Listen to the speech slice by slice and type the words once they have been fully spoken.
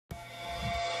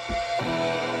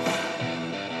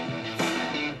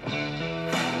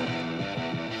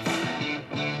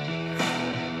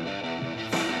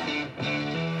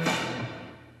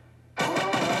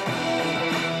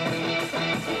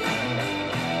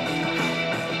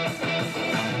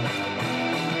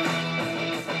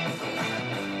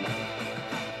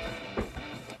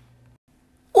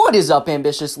What is up,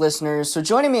 ambitious listeners? So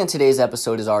joining me in today's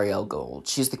episode is Arielle Gold.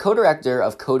 She's the co-director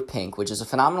of Code Pink, which is a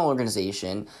phenomenal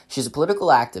organization. She's a political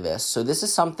activist, so this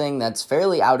is something that's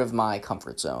fairly out of my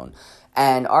comfort zone.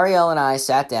 And Arielle and I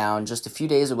sat down just a few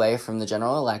days away from the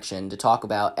general election to talk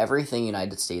about everything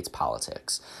United States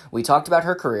politics. We talked about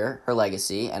her career, her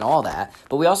legacy, and all that,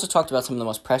 but we also talked about some of the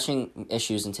most pressing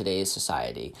issues in today's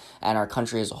society and our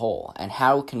country as a whole, and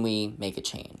how can we make a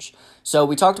change. So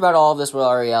we talked about all of this with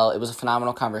Arielle. It was a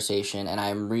phenomenal conversation, and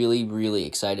I'm really, really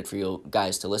excited for you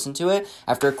guys to listen to it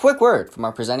after a quick word from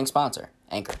our presenting sponsor,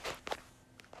 Anchor.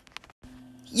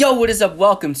 Yo, what is up?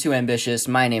 Welcome to Ambitious.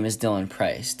 My name is Dylan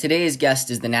Price. Today's guest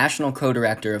is the National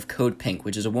Co-Director of Code Pink,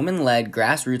 which is a woman-led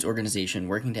grassroots organization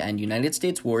working to end United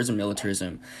States wars and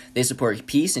militarism. They support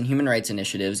peace and human rights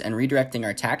initiatives and redirecting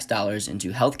our tax dollars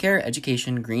into healthcare,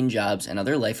 education, green jobs, and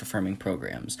other life-affirming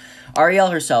programs.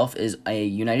 Arielle herself is a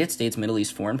United States Middle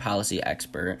East foreign policy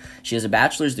expert. She has a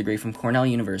bachelor's degree from Cornell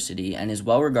University and is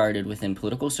well-regarded within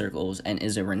political circles and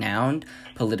is a renowned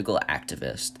political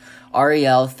activist.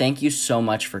 Arielle, thank you so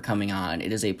much for coming on.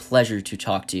 It is a pleasure to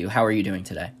talk to you. How are you doing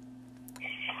today?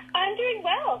 I'm doing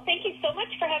well. Thank you so much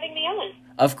for having me on.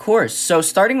 Of course. So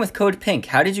starting with Code Pink,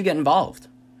 how did you get involved?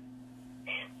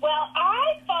 Well,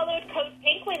 I followed Code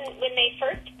Pink when they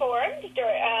first formed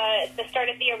at the start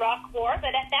of the Iraq War, but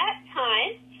at that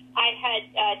time I had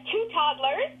two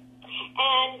toddlers,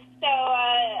 and so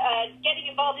getting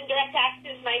involved in direct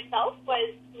actions myself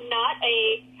was not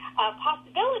a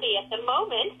possibility at the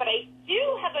moment, but I do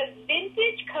have a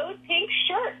vintage Code Pink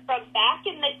shirt from back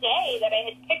in the day that I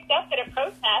had picked up at a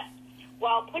protest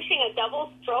while pushing a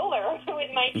double stroller with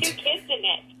my two kids in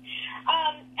it.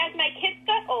 As my kids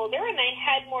got older and I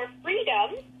had more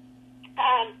freedom,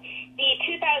 the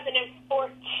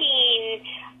 2014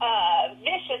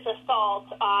 vicious assault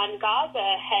on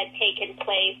Gaza had taken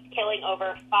place, killing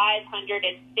over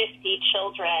 550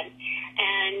 children,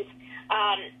 and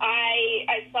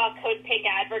I saw Code Pink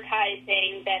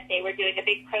advertising that they were doing a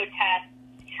big protest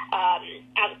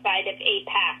outside of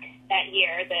AIPAC that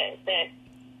year. The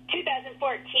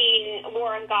 2014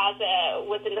 war in Gaza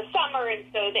was in the summer, and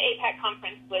so the AIPAC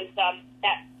conference was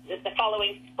the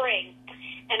following spring.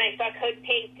 And I saw Code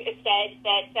Pink said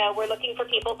that we're looking for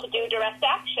people to do direct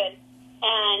action.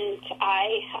 And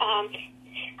I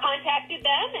contacted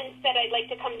them and said I'd like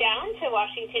to come down to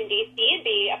Washington, D.C. and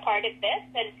be a part of this.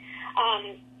 And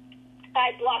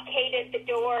I blockaded the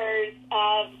doors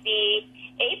of the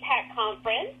AIPAC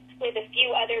conference with a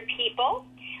few other people.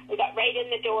 We got right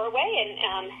in the doorway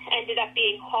and ended up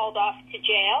being hauled off to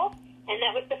jail. And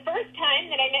that was the first time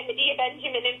that I met Medea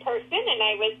Benjamin in person, and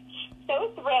I was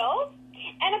so thrilled.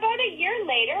 And about a year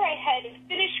later, I had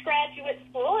finished graduate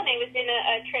school, and I was in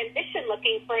a transition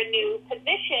looking for a new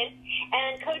position.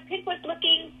 And Code Pink was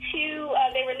looking to,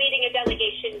 they were leading a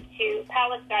delegation to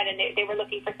Palestine, and they were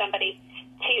looking for somebody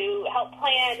to help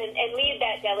plan and lead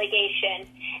that delegation.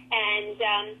 And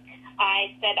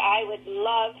I said I would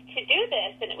love to do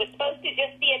this, and it was supposed to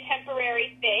just be a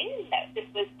temporary thing. This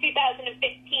was 2015,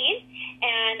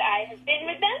 and I have been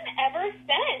with them ever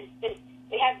since. And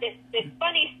we have this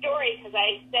funny story because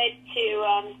I said to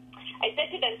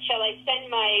them, shall I send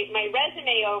my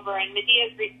resume over? And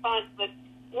Medea's response was,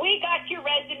 we got your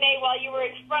resume while you were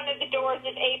in front of the doors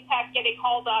of AIPAC getting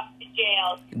hauled off to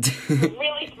jail.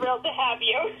 Really thrilled to have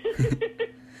you.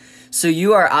 So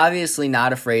you are obviously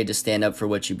not afraid to stand up for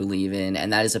what you believe in,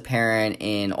 and that is apparent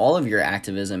in all of your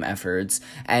activism efforts.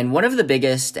 And one of the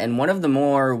biggest and one of the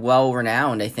more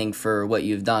well-renowned, I think, for what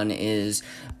you've done is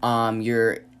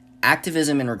your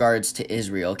activism in regards to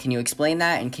Israel. Can you explain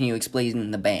that, and can you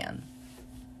explain the ban?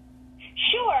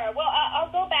 Sure. Well, I'll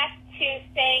go back to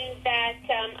saying that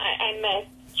I'm a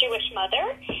Jewish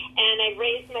mother, and I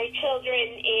raised my children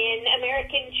in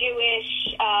American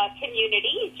Jewish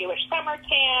community, Jewish summer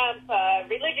camp,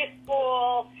 religious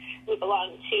school. We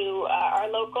belong to our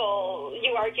local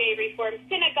URJ Reformed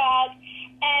Synagogue,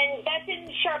 and that's in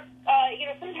sharp.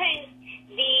 Sometimes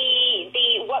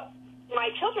the what my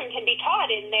children can be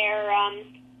taught in their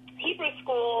Hebrew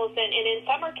schools and in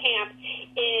summer camp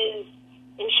is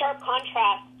in sharp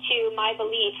contrast to my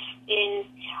belief in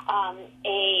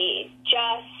a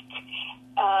just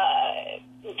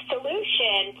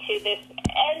solution to this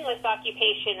endless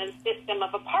occupation and system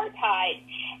of apartheid.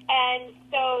 And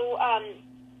so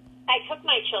I took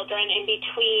my children in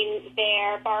between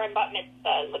their bar and bat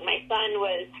mitzvahs. When my son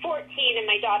was 14 and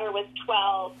my daughter was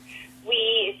 12,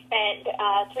 we spent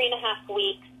 3.5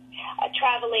 weeks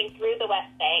traveling through the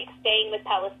West Bank, staying with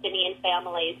Palestinian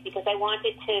families, because I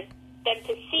wanted them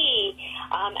to see,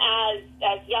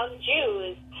 as young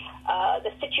Jews,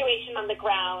 the situation on the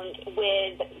ground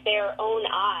with their own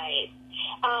eyes.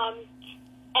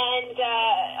 And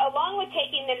along with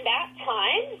taking them that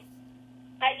time,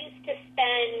 I used to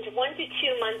spend 1 to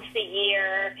 2 months a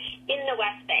year in the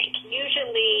West Bank,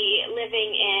 usually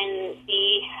living in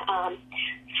the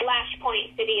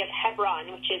flashpoint city of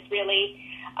Hebron, which is really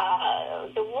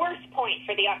the worst point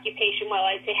for the occupation. Well,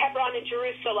 I'd say Hebron and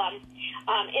Jerusalem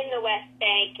in the West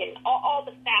Bank, and all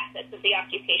the facets of the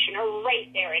occupation are right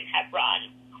there in Hebron.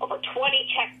 Over 20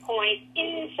 checkpoints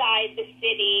inside the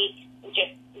city,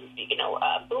 just,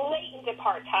 blatant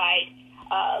apartheid.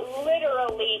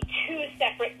 Literally 2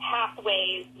 separate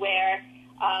pathways where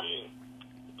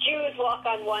Jews walk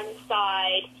on one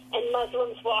side and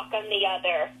Muslims walk on the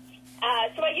other.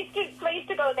 So I used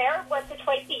to go there once or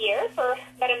twice a year for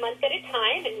about a month at a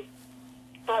time,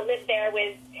 and live there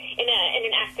in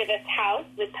an activist house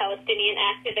with Palestinian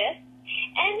activists.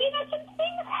 And some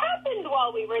things happened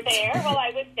while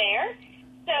I was there.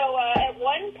 So at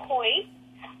one point,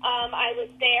 I was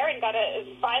there and got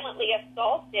violently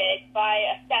assaulted by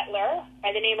a settler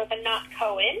by the name of Anat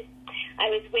Cohen. I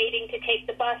was waiting to take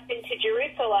the bus into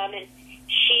Jerusalem, and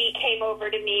she came over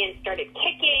to me and started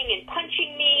kicking and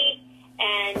punching me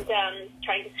and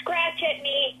trying to scratch at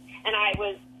me. And I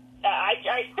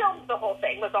filmed the whole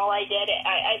thing, was all I did.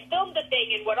 I filmed the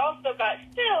thing, and what also got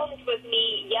filmed was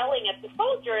me yelling at the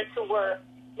soldiers who were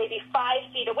maybe 5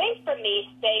 feet away from me,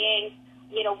 saying,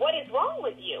 what is wrong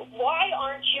with you? Why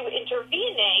aren't you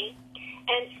intervening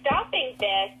and stopping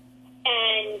this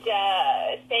and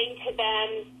saying to them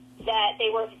that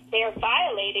they're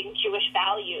violating Jewish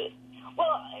values? Well,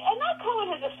 Anat Cohen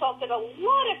has assaulted a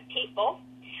lot of people,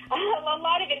 a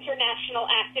lot of international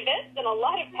activists, and a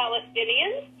lot of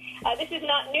Palestinians. This is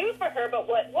not new for her, but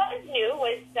what was new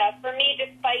was for me,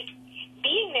 despite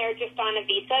being there just on a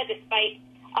visa, despite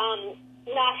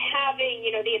not having,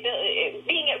 the ability,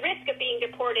 being at risk of being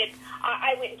deported,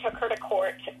 I went and took her to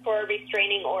court for a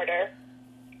restraining order.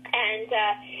 And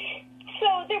so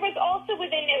there was also it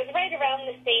was right around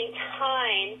the same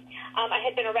time, I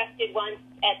had been arrested once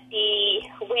at the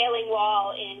Wailing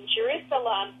Wall in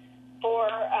Jerusalem for,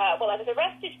 I was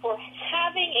arrested for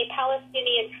having a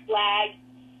Palestinian flag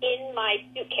in my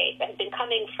suitcase. I had been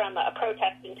coming from a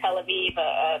protest in Tel Aviv,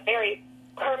 a very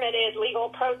permitted legal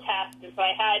protest, and so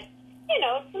I had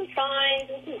some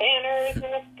signs and some banners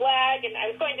and a flag, and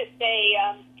I was going to say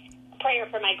a prayer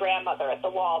for my grandmother at the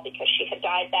wall because she had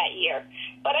died that year.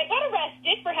 But I got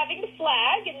arrested for having the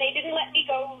flag, and they didn't let me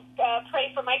go pray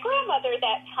for my grandmother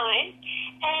that time.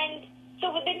 And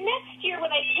so the next year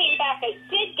when I came back, I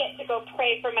did get to go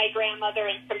pray for my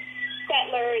grandmother, and some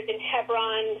settlers in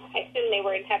Hebron, I assume they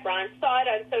were in Hebron, saw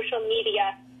it on social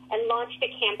media and launched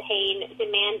a campaign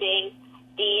demanding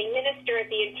the Minister of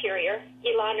the Interior,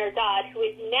 Gilad Erdan, who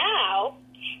is now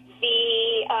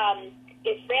the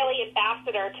Israeli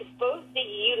ambassador to both the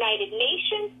United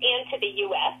Nations and to the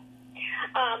U.S.,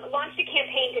 launched a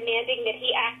campaign demanding that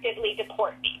he actively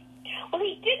deport me. Well,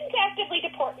 he didn't actively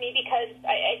deport me because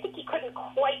I think he couldn't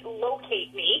quite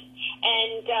locate me,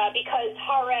 and because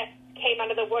Haaretz came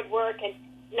out of the woodwork, and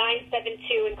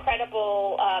 972,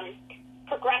 incredible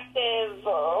progressive,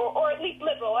 or at least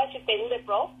liberal, I should say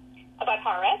liberal, about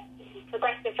Haaretz,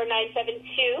 progressive for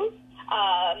 972,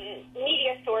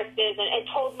 media sources, and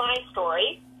told my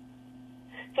story.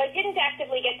 So I didn't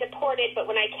actively get deported, but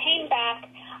when I came back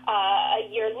a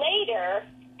year later,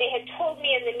 they had told me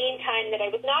in the meantime that I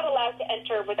was not allowed to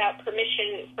enter without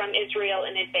permission from Israel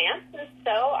in advance. And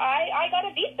so I got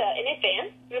a visa in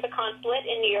advance through the consulate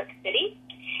in New York City.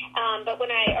 But when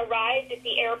I arrived at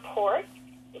the airport,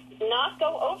 it did not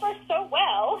go over so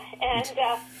well, and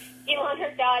Gilad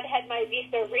Erdan had my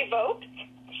visa revoked,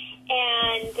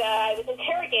 and I was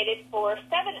interrogated for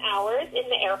 7 hours in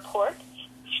the airport,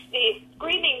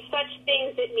 screaming such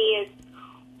things at me as,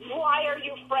 why are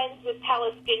you friends with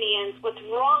Palestinians? What's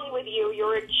wrong with you?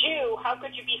 You're a Jew. How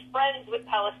could you be friends with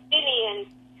Palestinians?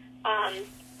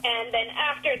 And then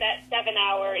after that 7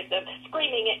 hours of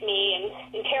screaming at me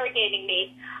and interrogating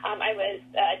me, I was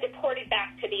deported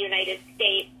back to the United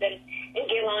States, and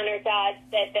Gilad Erdan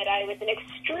said that I was an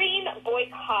extreme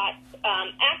boycott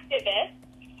activist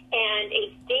and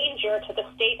a danger to the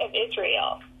state of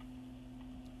Israel.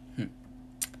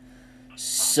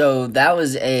 So that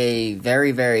was a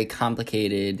very, very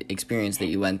complicated experience that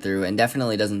you went through, and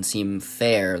definitely doesn't seem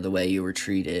fair the way you were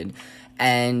treated.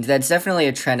 And that's definitely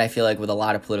a trend, I feel like, with a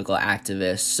lot of political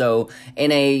activists. So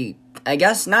in a, I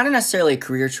guess, not necessarily a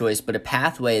career choice, but a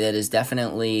pathway that is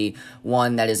definitely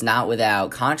one that is not without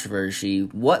controversy,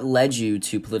 what led you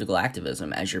to political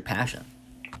activism as your passion?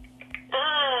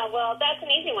 Well, that's an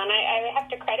easy one. I have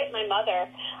to credit my mother.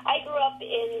 I grew up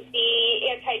in the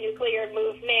anti-nuclear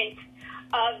movement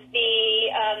of the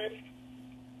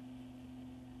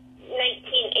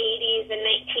 1980s and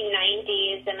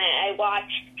 1990s, and I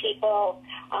watched people,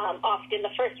 often the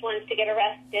first ones to get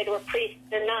arrested were priests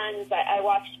or nuns. I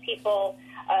watched people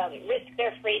risk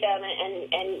their freedom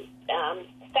and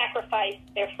sacrifice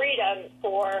their freedom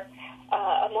for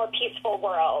a more peaceful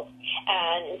world.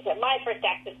 And my first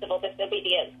act of civil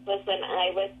disobedience was when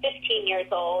I was 15 years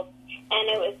old, and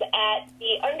it was at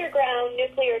the underground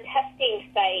nuclear testing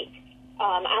site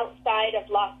outside of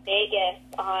Las Vegas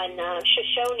on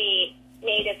Shoshone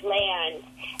Native land,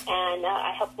 and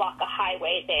I helped block a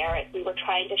highway there as we were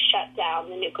trying to shut down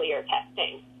the nuclear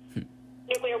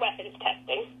weapons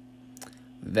testing.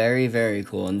 Very, very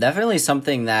cool, and definitely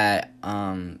something that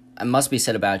must be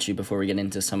said about you before we get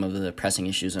into some of the pressing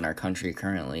issues in our country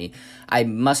currently. I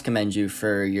must commend you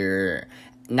for your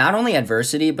not only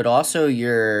adversity, but also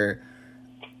your,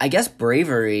 I guess,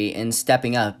 bravery in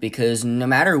stepping up, because no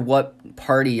matter what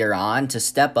party you're on, to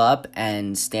step up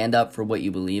and stand up for what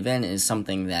you believe in is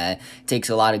something that takes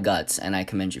a lot of guts, and I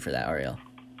commend you for that, Ariel.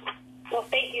 Well,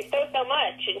 thank you so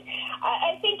much. And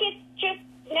I think it's just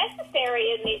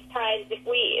necessary in these times. If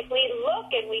we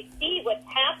look and we see what's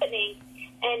happening,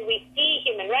 and we see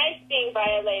human rights being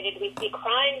violated, we see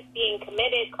crimes being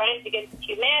committed, crimes against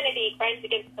humanity, crimes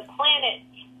against the planet,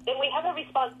 then we have a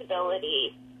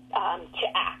responsibility to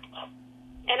act.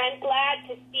 And I'm glad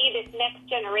to see this next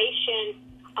generation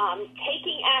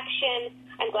taking action.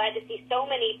 I'm glad to see so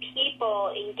many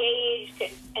people engaged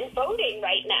and voting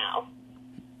right now.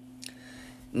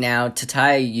 Now,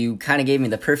 Tatai, you kind of gave me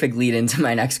the perfect lead into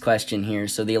my next question here.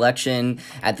 So the election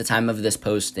at the time of this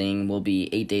posting will be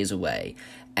 8 days away,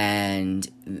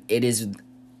 and it is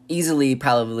easily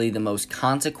probably the most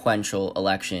consequential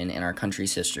election in our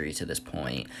country's history to this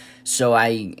point. So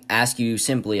I ask you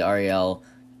simply, Ariel,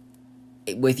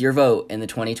 with your vote in the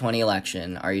 2020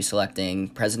 election, are you selecting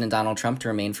President Donald Trump to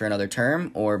remain for another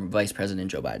term or Vice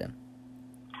President Joe Biden?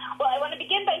 Well, I want to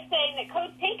begin by saying that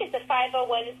Code Pink is a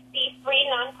 501c3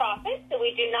 nonprofit, so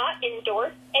we do not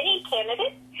endorse any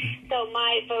candidate. So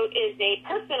my vote is a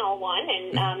personal one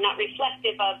and not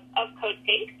reflective of Code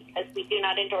Pink, because we do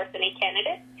not endorse any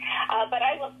candidate. But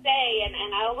I will say,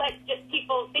 and I'll let just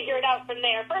people figure it out from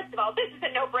there, first of all, this is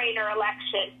a no-brainer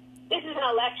election. This is an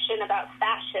election about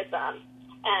fascism,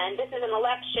 and this is an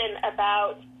election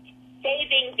about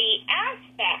saving the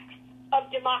aspects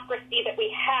of democracy that we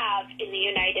have in the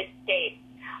United States.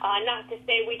 Not to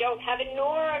say we don't have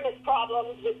enormous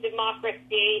problems with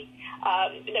democracy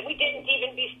that we didn't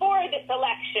even before this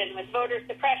election, with voter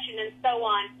suppression and so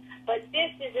on. But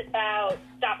this is about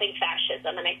stopping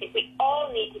fascism, and I think we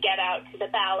all need to get out to the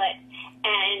ballot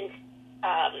and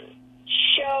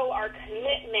show our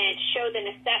commitment, show the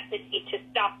necessity to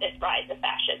stop this rise of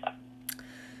fascism.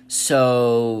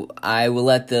 So I will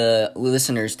let the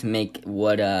listeners to make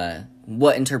what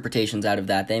interpretations out of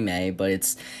that they may, but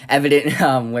it's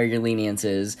evident where your lenience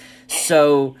is.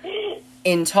 So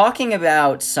in talking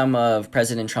about some of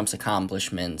President Trump's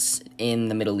accomplishments in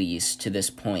the Middle East to this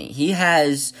point, he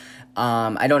has,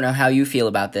 I don't know how you feel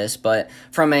about this, but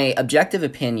from a objective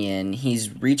opinion,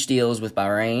 he's reached deals with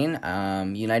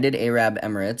Bahrain, United Arab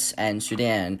Emirates, and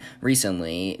Sudan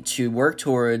recently to work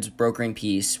towards brokering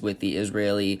peace with the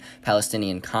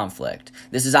Israeli-Palestinian conflict.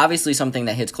 This is obviously something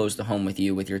that hits close to home with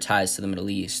you with your ties to the Middle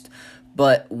East.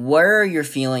 But what are your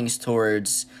feelings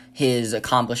towards his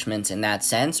accomplishments in that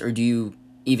sense, or do you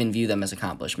even view them as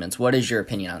accomplishments? What is your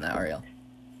opinion on that, Ariel?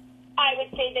 I would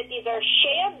say that these are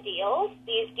sham deals.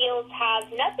 These deals have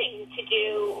nothing to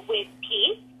do with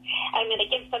peace. I'm going to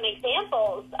give some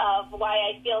examples of why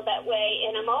I feel that way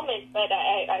in a moment, but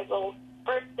I will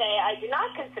first say I do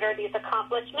not consider these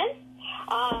accomplishments.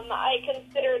 I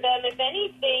consider them, if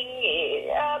anything,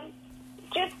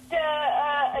 just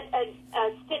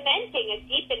cementing a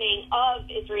deepening of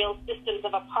Israel's systems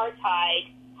of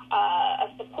apartheid, a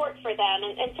support for them,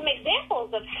 and some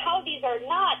examples of how these are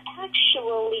not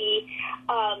actually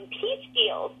peace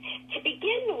deals. To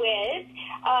begin with,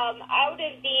 out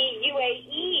of the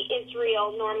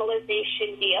UAE-Israel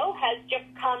normalization deal has just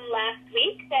come last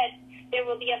week that there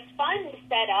will be a fund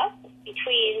set up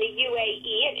between the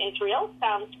UAE and Israel.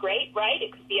 Sounds great, right?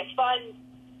 It could be a fund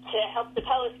to help the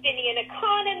Palestinian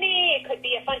economy. It could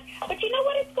be a fund. But you know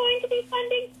what it's going to be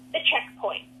funding? The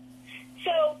checkpoints.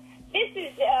 So this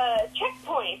is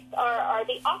checkpoints are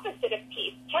the opposite of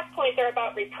peace. Checkpoints are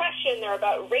about repression. They're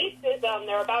about racism.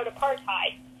 They're about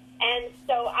apartheid. And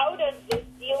so out of this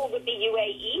deal with the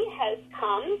UAE has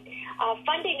come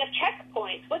funding of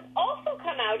checkpoints. What's also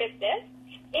come out of this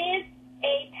is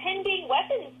a pending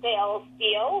weapons sales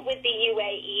deal with the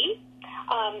UAE.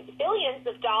 Billions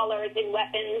of dollars in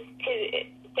weapons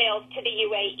sales to the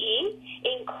UAE,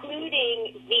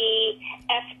 including the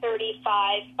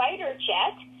F-35 fighter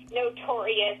jet,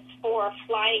 notorious for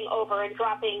flying over and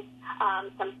dropping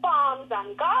some bombs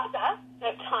on Gaza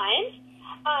at times.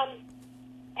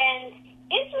 And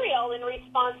Israel, in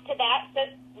response to that, says,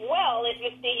 well,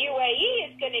 if the UAE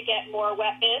is going to get more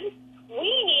weapons, we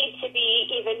need to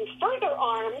be even further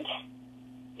armed,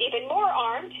 even more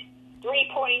armed,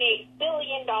 $3.8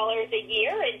 billion a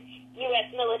year in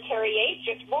U.S. military aid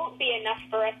just won't be enough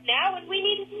for us now, and we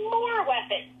need more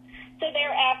weapons. So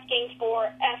they're asking for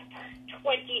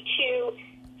F-22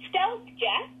 stealth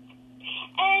jets.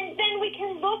 And then we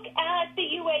can look at the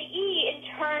UAE in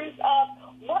terms of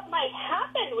what might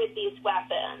happen with these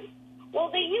weapons. Well,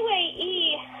 the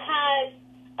UAE has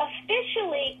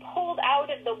officially pulled out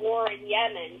of the war in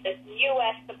Yemen, this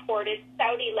U.S.-supported,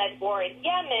 Saudi-led war in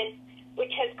Yemen,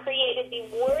 which has created the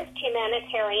worst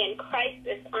humanitarian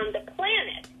crisis on the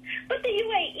planet. But the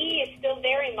UAE is still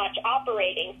very much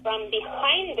operating from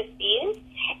behind the scenes,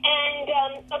 and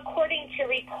according to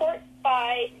reports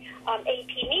by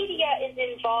AP Media, is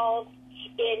involved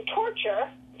in torture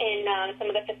in some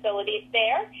of the facilities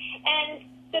there. And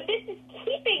so this is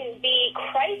keeping the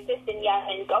crisis in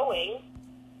Yemen going.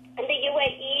 And the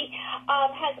UAE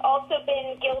has also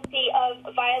been guilty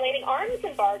of violating arms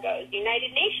embargoes,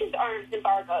 United Nations arms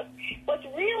embargoes. What's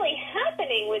really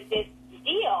happening with this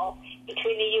deal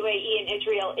between the UAE and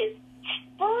Israel is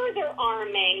further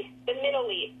arming the Middle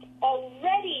East,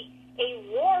 already a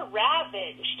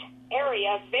war-ravaged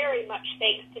area, very much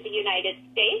thanks to the United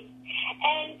States,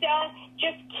 and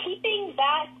just keeping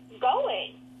that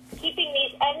going, keeping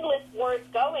these endless wars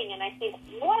going. And I think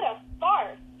what a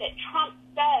farce that Trump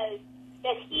says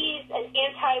that he's an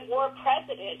anti-war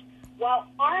president while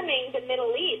arming the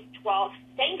Middle East, while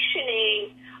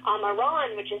sanctioning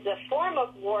Iran, which is a form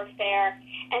of warfare.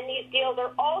 And these deals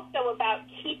are also about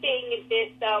keeping this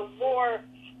war,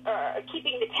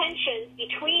 keeping the tensions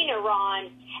between Iran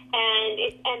and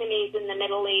its enemies in the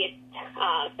Middle East,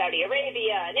 Saudi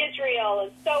Arabia and Israel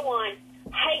and so on,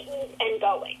 heightened and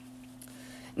going.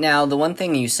 Now, the one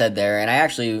thing you said there, and I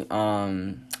actually,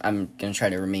 I'm going to try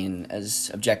to remain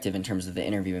as objective in terms of the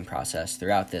interviewing process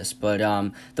throughout this, but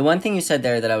the one thing you said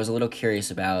there that I was a little curious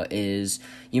about is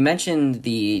you mentioned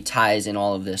the ties in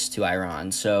all of this to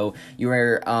Iran. So you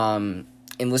were,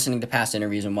 in listening to past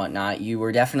interviews and whatnot, you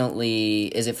were definitely,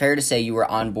 is it fair to say you were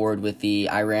on board with the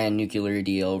Iran nuclear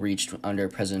deal reached under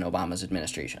President Obama's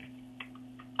administration?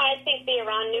 I think the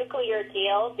Iran nuclear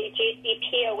deal, the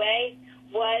JCPOA,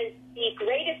 was the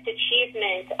greatest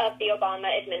achievement of the Obama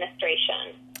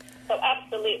administration. So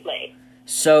absolutely.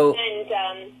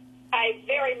 And I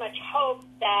very much hope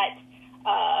that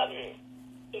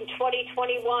in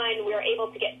 2021 we're able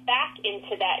to get back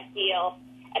into that deal.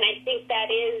 And I think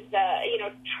that is,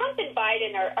 Trump and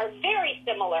Biden are very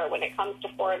similar when it comes to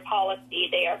foreign policy.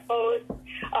 They are both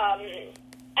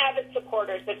avid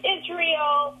supporters of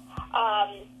Israel.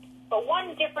 But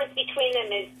one difference between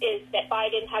them is that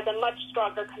Biden has a much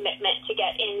stronger commitment to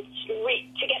get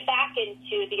back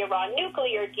into the Iran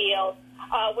nuclear deal,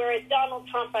 whereas Donald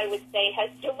Trump, I would say, has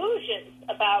delusions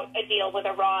about a deal with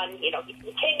Iran. He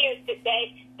continues to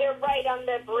say they're right on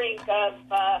the brink of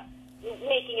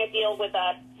making a deal with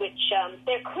us, which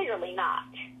they're clearly not.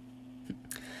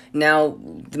 Now,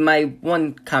 my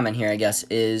one comment here, I guess,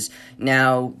 is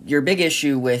now your big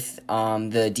issue with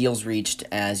the deals reached,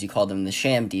 as you call them, the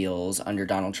sham deals under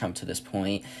Donald Trump to this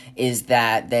point, is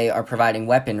that they are providing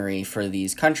weaponry for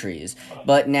these countries.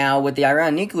 But now with the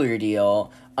Iran nuclear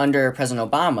deal under President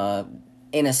Obama,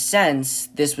 in a sense,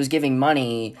 this was giving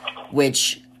money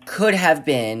which could have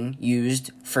been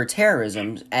used for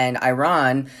terrorism. And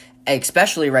Iran,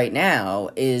 especially right now,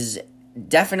 is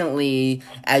definitely,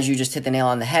 as you just hit the nail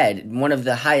on the head, one of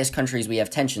the highest countries we have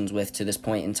tensions with to this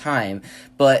point in time.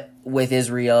 But with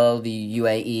Israel, the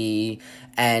UAE,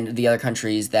 and the other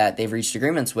countries that they've reached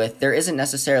agreements with, there isn't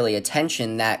necessarily a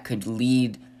tension that could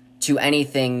lead to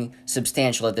anything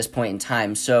substantial at this point in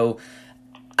time. So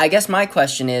I guess my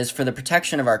question is, for the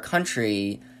protection of our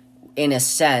country, in a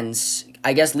sense,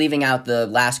 I guess leaving out the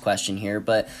last question here,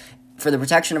 but for the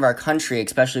protection of our country,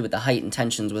 especially with the heightened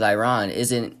tensions with Iran,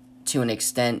 isn't to an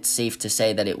extent safe to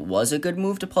say that it was a good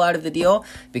move to pull out of the deal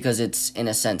because it's, in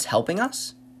a sense, helping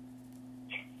us?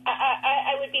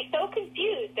 I would be so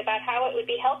confused about how it would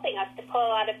be helping us to pull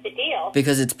out of the deal.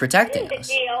 Because it's protecting us. In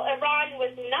the deal, Iran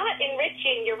was not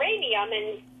enriching uranium,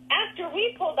 and after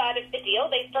we pulled out of the deal,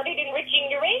 they started enriching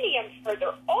uranium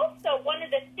further. Also, one of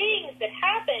the things that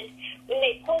happened when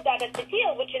they pulled out of the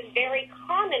deal, which is very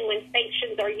common when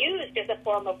sanctions are used as a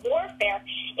form of warfare,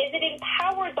 is it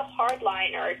empowered the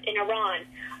hardliners in Iran.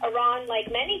 Iran,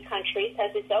 like many countries,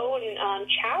 has its own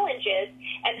challenges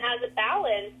and has a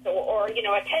balance or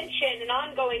a tension, an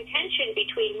ongoing tension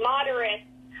between moderates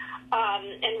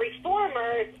and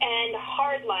reformers and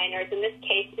hardliners, in this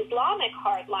case, Islamic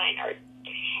hardliners.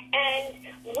 And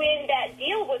when that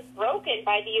deal was broken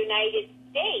by the United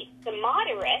States, the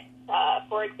moderates,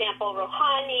 for example,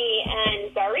 Rouhani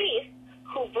and Zarif,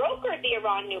 who brokered the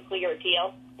Iran nuclear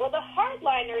deal, well, the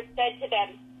hardliners said to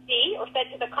them, said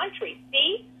to the country,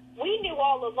 we knew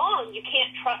all along you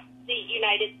can't trust the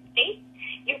United States.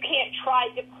 You can't try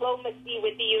diplomacy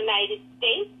with the United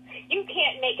States. You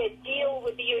can't make a deal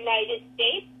with the United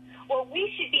States. What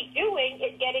we should be doing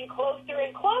is getting closer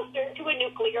and closer to a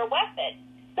nuclear weapon.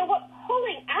 So what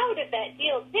pulling out of that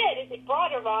deal did is it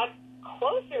brought Iran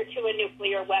closer to a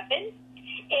nuclear weapon.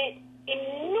 It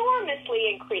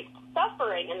enormously increased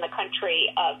suffering in the country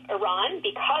of Iran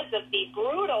because of the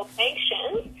brutal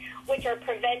sanctions, which are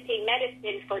preventing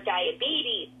medicine for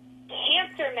diabetes,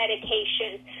 cancer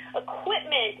medications,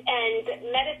 equipment, and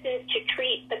medicines to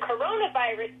treat the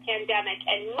coronavirus pandemic,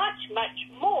 and much, much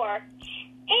more.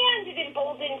 And it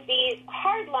emboldens these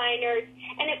hardliners,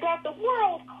 and it brought the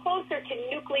world closer to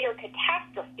nuclear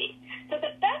catastrophe. So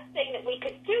the best thing that we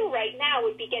could do right now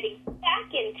would be getting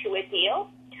back into a deal.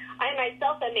 I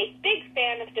myself am a big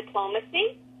fan of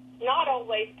diplomacy. Not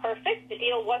always perfect. The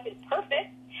deal wasn't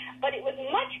perfect, but it was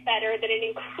much better than an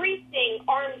increasing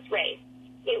arms race.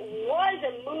 It was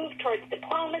a move towards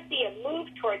diplomacy, a move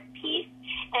towards peace,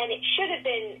 and it should have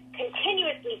been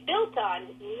continuously built on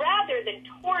rather than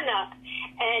torn up.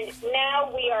 And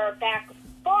now we are back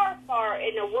far, far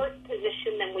in a worse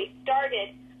position than we started,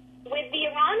 with the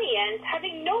Iranians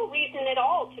having no reason at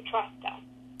all to trust us.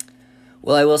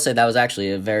 Well, I will say that was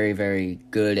actually a very, very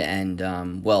good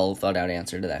and well thought out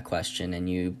answer to that question.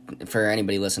 And for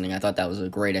anybody listening, I thought that was a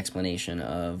great explanation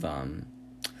of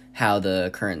how the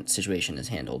current situation is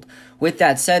handled. With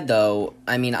that said, though,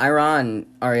 I mean, Iran,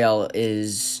 Ariel,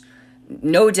 is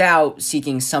no doubt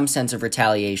seeking some sense of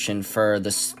retaliation for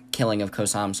the killing of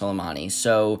Qasem Soleimani.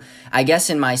 So I guess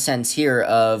in my sense here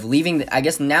of leaving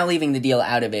the deal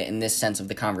out of it in this sense of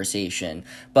the conversation,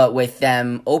 but with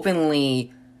them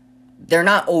openly, they're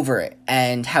not over it.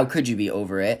 And how could you be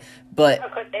over it? But how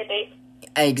could they be?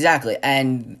 Exactly.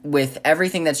 And with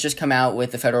everything that's just come out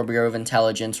with the Federal Bureau of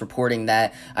Intelligence reporting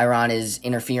that Iran is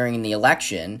interfering in the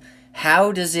election,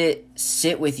 how does it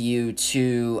sit with you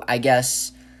to, I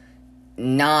guess,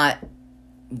 not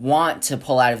want to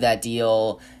pull out of that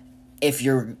deal if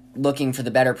you're looking for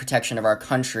the better protection of our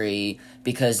country,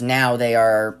 because now they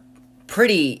are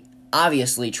pretty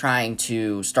obviously trying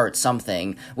to start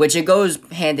something, which it goes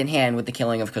hand in hand with the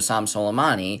killing of Qasem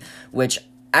Soleimani, which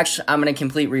actually, I'm going to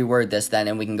completely reword this then,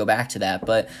 and we can go back to that.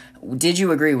 But did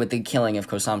you agree with the killing of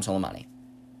Qasem Soleimani?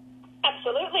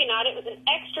 Absolutely not. It was an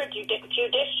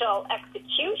extrajudicial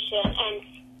execution, and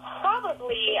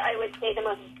probably, I would say, the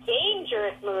most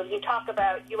dangerous move. You talk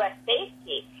about U.S.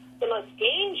 safety. The most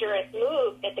dangerous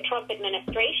move that the Trump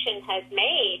administration has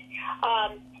made.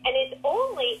 And it's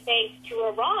only thanks to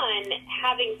Iran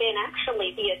having been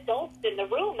actually the adults in the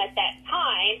room at that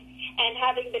time and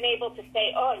having been able to say,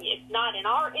 it's not in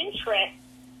our interest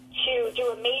to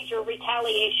do a major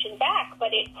retaliation back,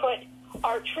 but it put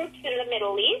our troops in the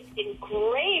Middle East in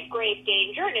grave, grave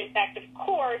danger. And in fact, of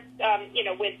course,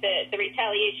 with the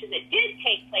retaliation that did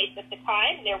take place at the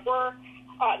time, there was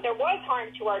harm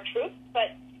to our troops,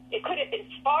 but it could have been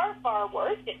far, far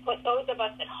worse. It put those of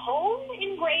us at home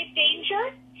in grave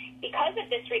danger. Because of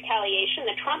this retaliation,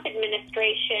 the Trump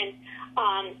administration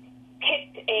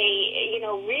picked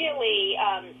really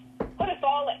put us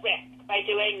all at risk by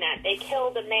doing that. They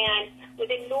killed a man with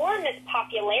enormous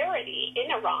popularity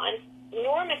in Iran,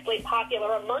 enormously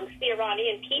popular amongst the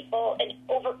Iranian people, and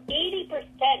over 80%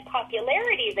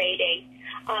 popularity rating.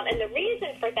 And the reason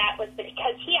for that was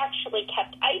because he actually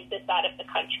kept ISIS out of the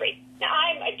country. Now,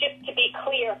 just to be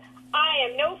clear, I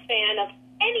am no fan of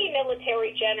any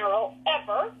military general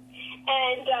ever.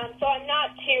 And so I'm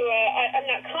not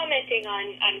commenting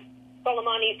on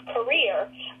Soleimani's career,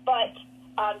 but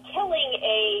killing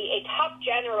a top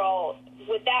general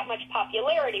with that much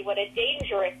popularity, what a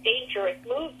dangerous, dangerous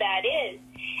move that is.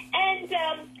 And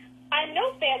I'm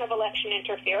no fan of election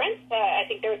interference. I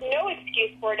think there's no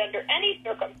excuse for it under any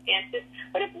circumstances.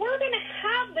 But if we're going to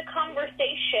have the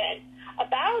conversation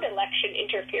about election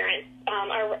interference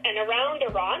and around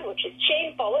Iran, which is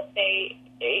shameful if they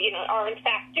are in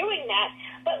fact doing that,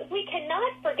 but we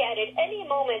cannot forget at any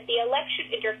moment the election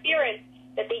interference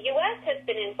that the U.S. has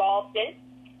been involved in.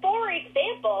 For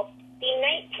example, the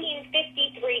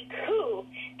 1953 coup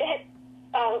that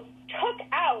took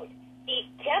out the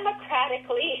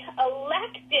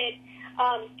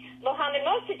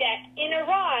Mossadegh in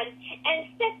Iran and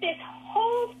set this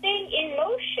whole thing in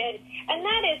motion. And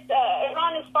that is,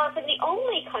 Iran is far from the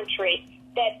only country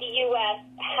that the U.S.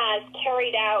 has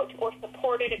carried out or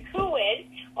supported a coup in.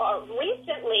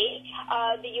 Recently,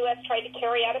 the U.S. tried to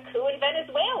carry out a coup in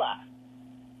Venezuela.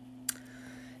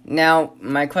 Now,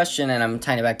 my question, and I'm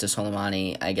tying it back to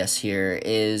Soleimani, I guess, here,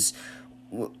 is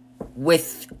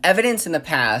with evidence in the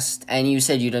past, and you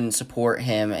said you didn't support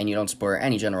him and you don't support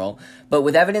any general, but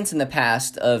with evidence in the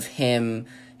past of him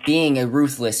being a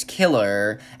ruthless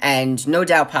killer, and no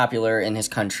doubt popular in his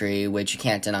country, which you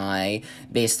can't deny,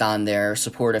 based on their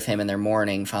support of him and their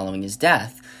mourning following his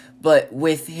death, but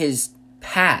with his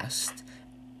past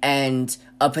and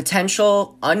a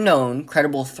potential unknown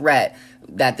credible threat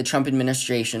that the Trump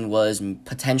administration was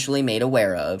potentially made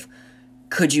aware of,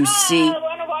 could you see... I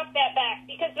want to walk that back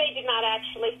because they did not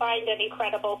actually find any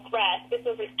credible threat. This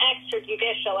was an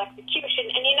extrajudicial execution.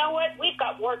 And you know what? We've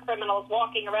got war criminals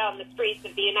walking around the streets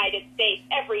of the United States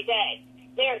every day.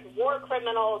 There's war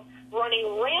criminals running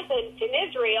rampant in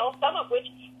Israel, some of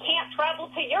which can't travel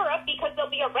to Europe because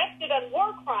they'll be arrested on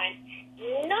war crimes.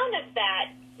 None of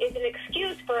that is an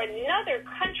excuse for another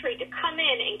country to come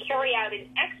in and carry out an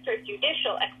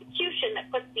extrajudicial execution that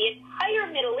puts the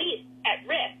entire Middle East at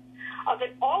risk of an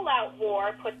all-out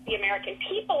war, puts the American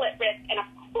people at risk, and of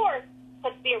course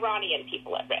puts the Iranian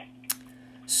people at risk.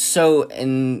 So,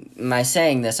 in my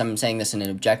saying this, I'm saying this in an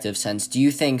objective sense, do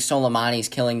you think Soleimani's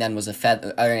killing then was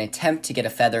an attempt to get a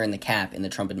feather in the cap in the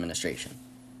Trump administration?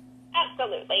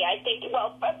 Absolutely. I think,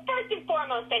 well, first and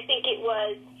foremost, I think it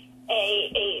was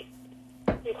a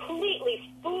completely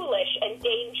foolish and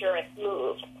dangerous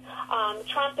move.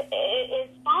 Trump is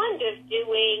fond of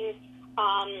doing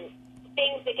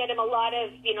things that get him a lot of,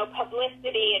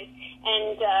 publicity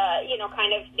and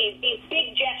kind of these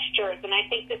big gestures. And I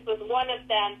think this was one of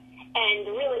them. And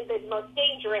really the most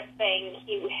dangerous thing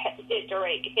he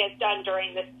has done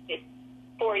during this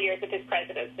 4 years of his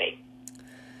presidency.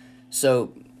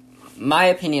 So, my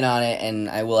opinion on it, and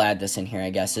I will add this in here, I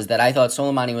guess, is that I thought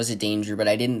Soleimani was a danger, but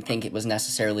I didn't think it was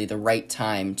necessarily the right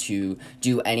time to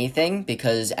do anything,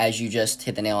 because as you just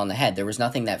hit the nail on the head, there was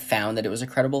nothing that found that it was a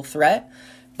credible threat.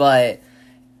 But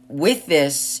with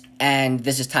this, and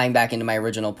this is tying back into my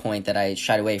original point that I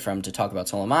shied away from to talk about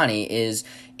Soleimani, is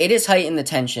it has heightened the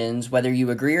tensions, whether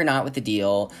you agree or not with the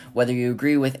deal, whether you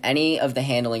agree with any of the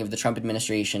handling of the Trump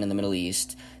administration in the Middle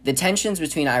East, the tensions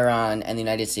between Iran and the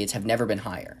United States have never been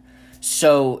higher.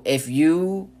 So if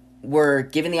you were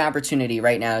given the opportunity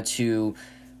right now to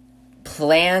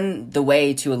plan the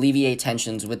way to alleviate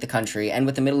tensions with the country and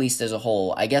with the Middle East as a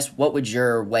whole, I guess what would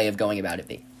your way of going about it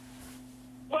be?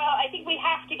 Well, I think we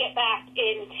have to get back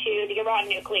into the Iran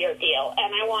nuclear deal,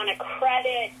 and I want to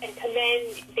credit and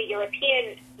commend the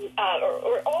European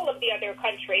or all of the other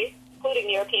countries, including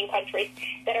the European countries,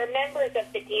 that are members of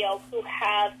the deal who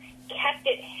have kept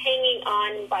it hanging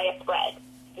on by a thread,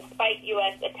 despite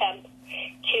U.S. attempts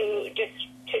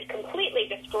to completely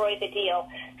destroy the deal.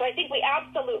 So I think we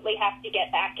absolutely have to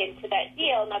get back into that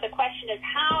deal. Now, the question is,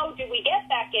 how do we get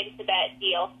back into that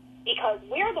deal? Because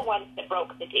we're the ones that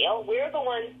broke the deal. We're the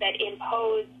ones that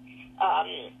imposed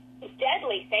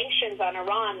deadly sanctions on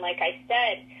Iran. Like I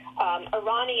said,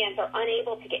 Iranians are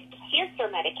unable to get cancer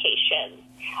medications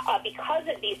because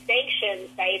of these sanctions,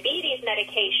 diabetes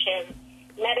medications,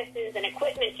 medicines, and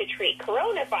equipment to treat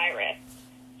coronavirus.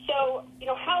 So,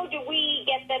 how do we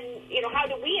get them, how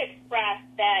do we express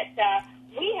that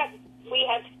we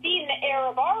have seen the error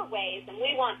of our ways and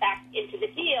we want back into the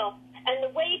deal? And the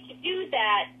way to do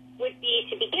that would be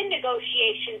to begin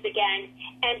negotiations again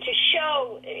and to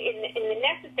show in the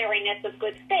necessariness of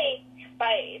good faith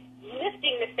by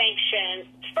lifting the sanctions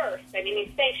first. I mean,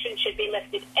 these sanctions should be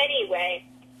lifted anyway.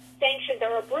 Sanctions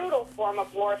are a brutal form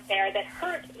of warfare that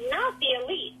hurt not the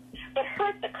elite, but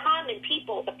hurt the common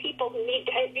people, the people who need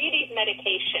diabetes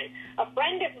medication. A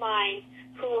friend of mine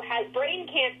who has brain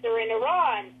cancer in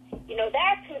Iran,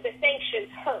 that's who the sanctions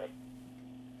hurt.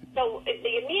 So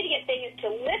the immediate thing is to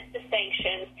lift the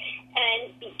sanctions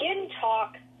and begin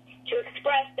talks to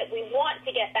express that we want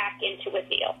to get back into a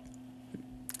deal.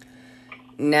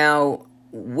 Now,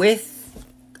 with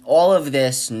all of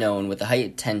this known, with the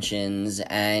heightened tensions,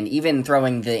 and even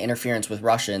throwing the interference with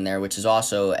Russia in there, which is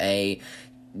also an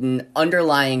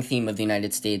underlying theme of the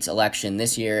United States election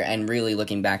this year, and really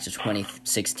looking back to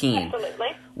 2016. Absolutely.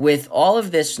 With all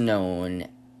of this known,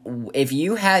 if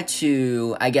you had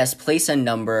to, I guess, place a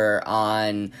number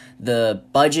on the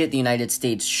budget the United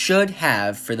States should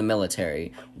have for the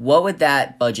military, what would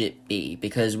that budget be?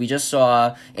 Because we just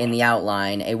saw in the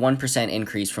outline a 1%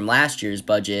 increase from last year's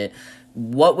budget.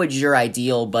 What would your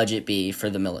ideal budget be for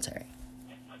the military?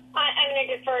 I'm going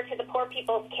to refer to the Poor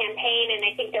People's Campaign, and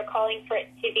I think they're calling for it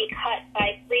to be cut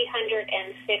by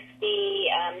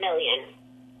 $350 million.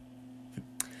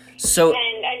 So,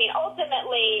 and I mean,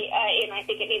 ultimately, I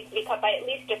think it needs to be cut by at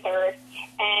least a third.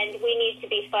 And we need to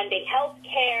be funding health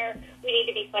care. We need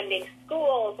to be funding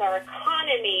schools, our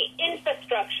economy,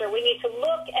 infrastructure. We need to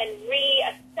look and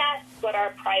reassess what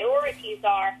our priorities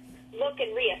are. Look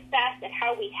and reassess at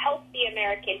how we help the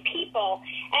American people.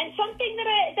 And something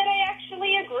that I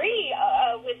actually agree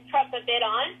with Trump a bit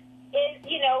on is,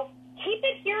 keep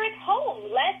it here at home.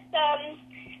 Let's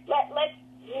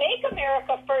make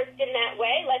America first in that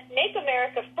way. Let's make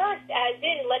America first, as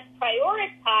in let's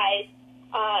prioritize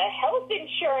health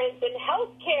insurance and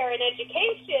health care and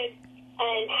education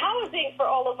and housing for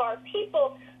all of our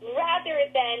people rather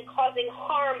than causing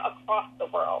harm across the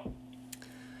world.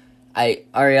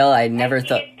 Arielle, I never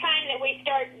thought... It's time that we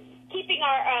start keeping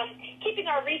our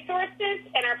resources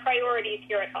and our priorities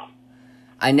here at home.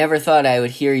 I never thought I would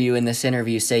hear you in this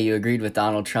interview say you agreed with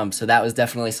Donald Trump, so that was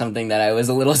definitely something that I was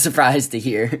a little surprised to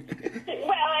hear. Well,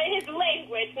 his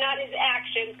language, not his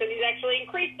actions, because he's actually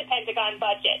increased the Pentagon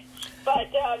budget.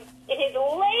 But in his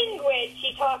language,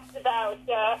 he talks about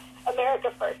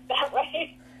America first that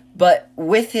way. But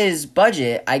with his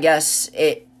budget, I guess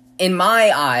in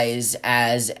my eyes,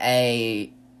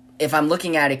 if I'm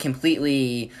looking at it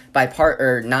completely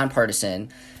nonpartisan,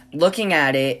 looking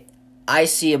at it, I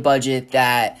see a budget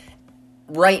that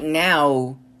right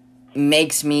now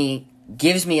gives me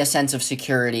a sense of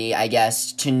security, I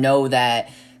guess, to know that,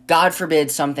 God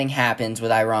forbid something happens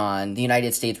with Iran, the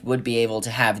United States would be able to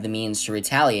have the means to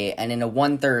retaliate. And in a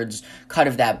 1/3 cut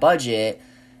of that budget,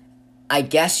 I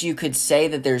guess you could say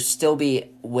that there's still be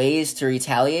ways to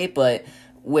retaliate, but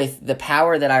with the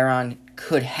power that Iran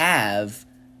could have,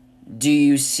 do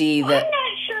you see that... I'm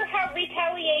not sure how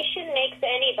retaliation makes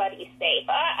anybody safe.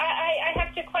 I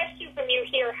have to question from you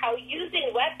here how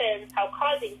using weapons, how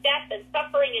causing death and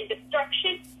suffering and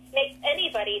destruction makes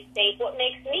anybody safe. What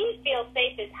makes me feel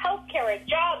safe is healthcare and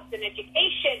jobs and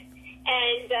education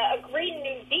and a Green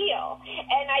New Deal.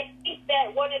 And I think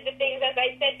that one of the things, as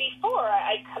I said before,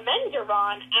 I commend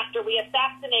Iran after we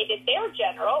assassinated their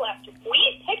general, after we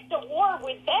picked a war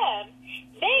with them,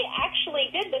 they actually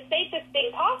did the safest thing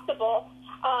possible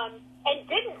and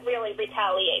didn't really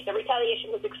retaliate. The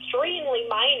retaliation was extremely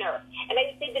minor. And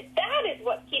I think that is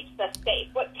what keeps us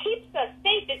safe. What keeps us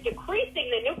safe is decreasing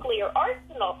the nuclear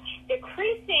arsenal,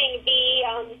 decreasing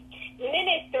the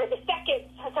minutes or the seconds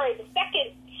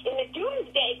in the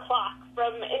doomsday clock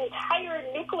from entire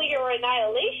nuclear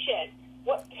annihilation.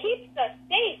 What keeps us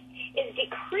safe is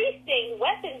decreasing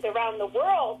weapons around the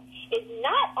world, is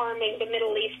not arming the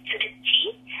Middle East to the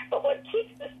teeth, but what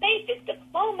keeps us safe is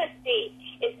diplomacy,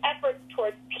 is efforts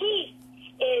towards peace,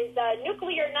 is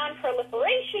nuclear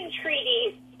non-proliferation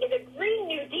treaties, is a Green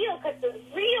New Deal, because the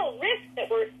real risk that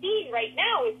we're seeing right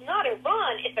now is not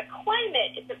Iran, it's a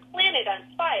climate, it's a planet on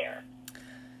fire.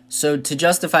 So to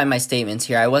justify my statements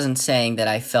here, I wasn't saying that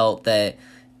I felt that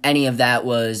any of that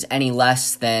was any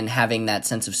less than having that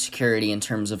sense of security in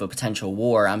terms of a potential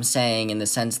war. I'm saying in the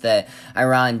sense that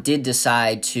Iran did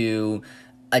decide to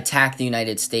attack the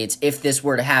United States. If this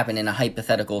were to happen in a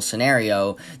hypothetical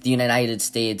scenario, the United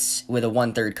States, with a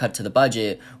 1/3 cut to the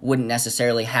budget, wouldn't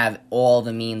necessarily have all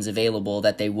the means available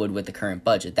that they would with the current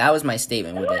budget. That was my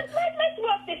statement with it. Let's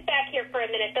walk this back here for a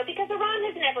minute, though, because Iran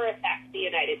has never attacked the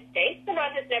United States.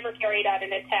 Iran has never carried out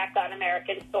an attack on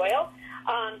American soil.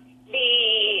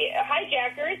 The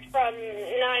hijackers from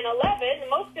 9/11,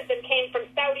 most of them came from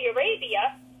Saudi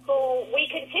Arabia, who we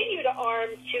continue to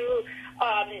arm to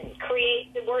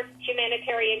create the worst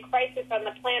humanitarian crisis on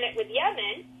the planet with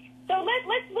Yemen. So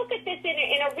let's look at this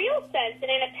in a real sense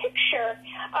and in a picture,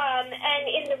 and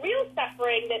in the real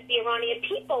suffering that the Iranian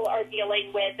people are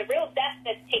dealing with, the real death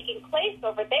that's taking place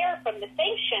over there from the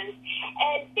sanctions,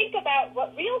 and think about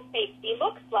what real safety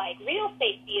looks like. Real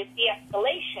safety is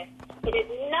de-escalation. It is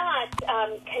not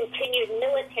continued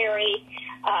military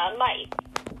might.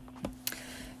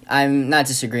 I'm not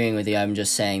disagreeing with you. I'm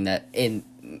just saying that in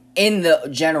the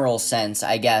general sense,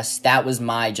 I guess, that was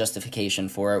my justification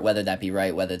for it, whether that be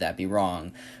right, whether that be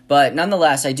wrong. But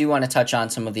nonetheless, I do want to touch on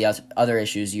some of the other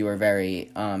issues you were very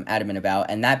adamant about,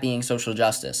 and that being social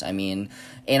justice. I mean,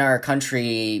 in our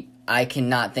country, I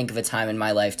cannot think of a time in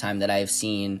my lifetime that I have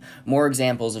seen more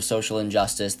examples of social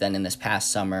injustice than in this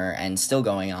past summer, and still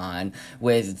going on,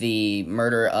 with the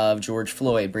murder of George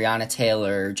Floyd, Breonna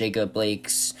Taylor, Jacob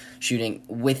Blake's shooting.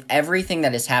 With everything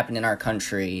that has happened in our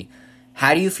country,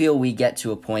 how do you feel we get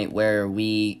to a point where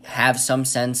we have some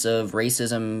sense of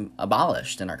racism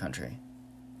abolished in our country?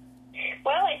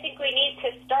 Well, I think we need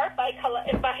to start by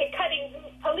cutting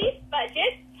police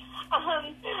budgets.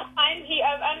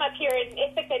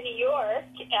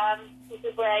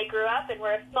 I grew up, and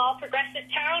we're a small progressive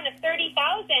town of 30,000.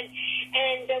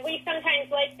 And we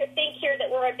sometimes like to think here that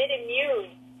we're a bit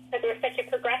immune because we're such a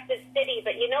progressive city.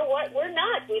 But you know what? We're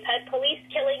not. We've had police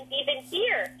killings even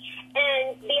here.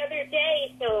 And the other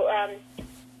day,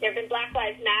 there have been Black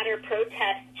Lives Matter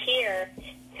protests here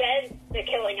since the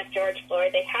killing of George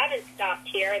Floyd. They haven't stopped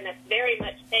here, and that's very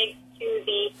much thanks to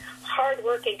the hard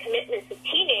work and commitments of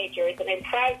teenagers. And I'm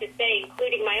proud to say,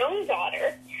 including my own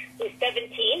daughter, who's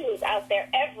 17, who's out there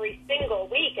every single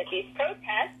week at these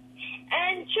protests.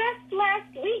 And just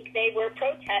last week, they were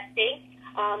protesting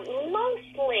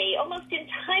mostly, almost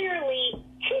entirely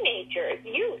teenagers,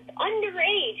 youth,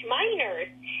 underage, minors.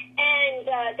 And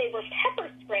they were pepper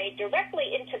sprayed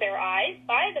directly into their eyes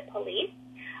by the police,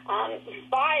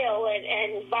 vile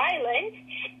and violent.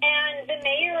 And the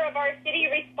mayor of our city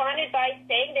responded by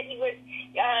saying that he was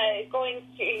going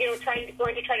to try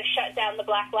to shut down the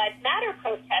Black Lives Matter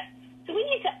protest. So we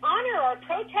need to honor our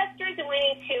protesters, and we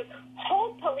need to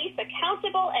hold police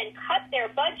accountable and cut their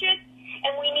budgets.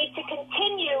 And we need to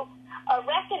continue a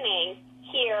reckoning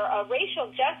here, a racial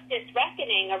justice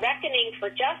reckoning, a reckoning for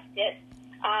justice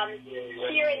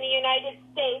here in the United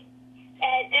States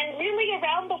and really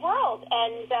around the world.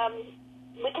 And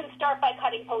we can start by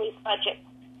cutting police budgets.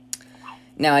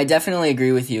 Now, I definitely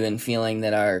agree with you in feeling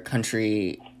that our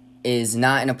country is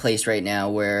not in a place right now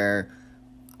where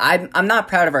I'm not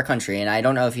proud of our country, and I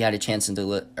don't know if you had a chance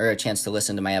to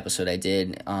listen to my episode I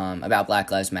did about Black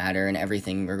Lives Matter and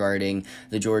everything regarding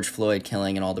the George Floyd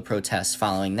killing and all the protests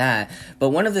following that. But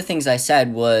one of the things I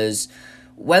said was,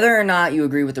 whether or not you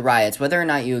agree with the riots, whether or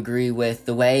not you agree with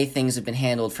the way things have been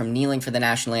handled, from kneeling for the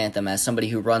national anthem, as somebody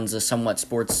who runs a somewhat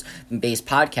sports-based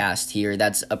podcast here,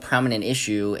 that's a prominent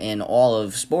issue in all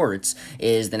of sports,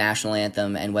 is the national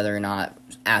anthem and whether or not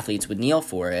athletes would kneel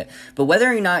for it. But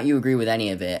whether or not you agree with any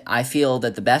of it, I feel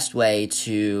that the best way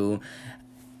to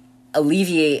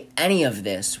alleviate any of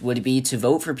this would be to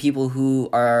vote for people who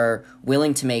are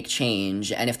willing to make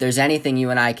change. And if there's anything you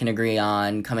and I can agree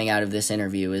on coming out of this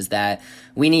interview, is that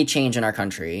we need change in our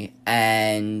country,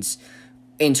 and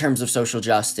in terms of social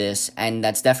justice, and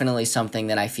that's definitely something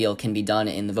that I feel can be done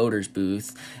in the voters'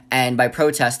 booth. And by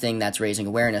protesting, that's raising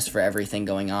awareness for everything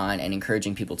going on and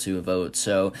encouraging people to vote.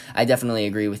 So I definitely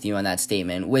agree with you on that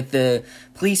statement. With the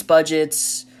police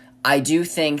budgets, I do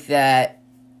think that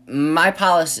my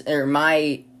policy, or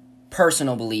my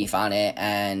personal belief on it,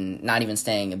 and not even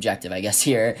staying objective, I guess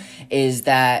here, is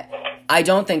that I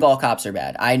don't think all cops are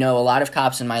bad. I know a lot of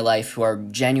cops in my life who are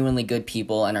genuinely good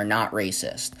people and are not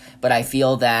racist, but I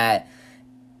feel that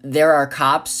there are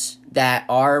cops that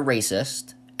are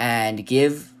racist and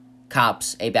give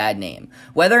cops a bad name.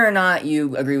 Whether or not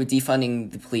you agree with defunding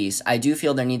the police, I do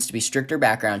feel there needs to be stricter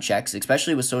background checks,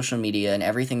 especially with social media and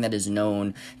everything that is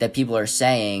known that people are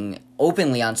saying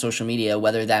openly on social media,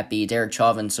 whether that be Derek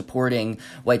Chauvin supporting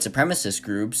white supremacist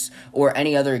groups or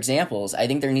any other examples. I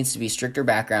think there needs to be stricter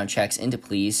background checks into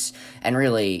police and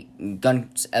really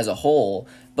guns as a whole.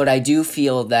 But I do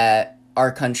feel that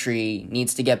our country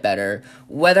needs to get better.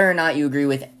 Whether or not you agree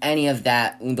with any of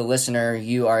that, the listener,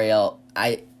 you, Ariel,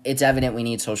 it's evident we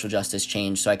need social justice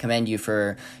change. So I commend you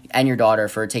and your daughter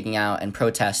for taking out and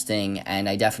protesting, and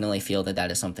I definitely feel that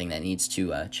that is something that needs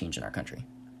to change in our country.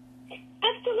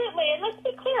 Absolutely, and let's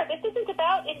be clear, this isn't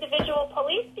about individual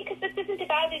police, because this isn't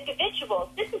about individuals.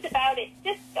 This is about a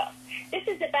system. This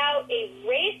is about a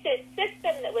racist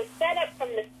system that was set up from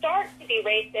the start to be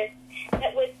racist,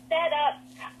 that was set up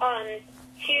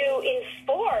to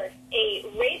enforce a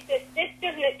racist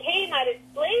system that came out of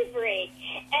slavery.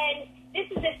 And this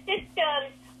is a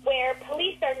system where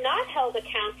police are not held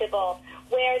accountable,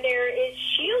 where there is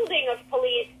shielding of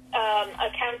police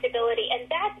accountability, and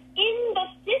that's in the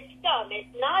system.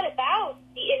 It's not about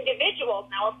the individuals.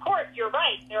 Now, of course, you're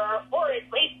right. There are horrid,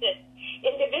 racist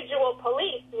individual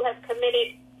police who have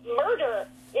committed murder,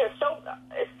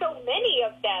 so many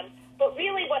of them. But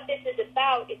really what this is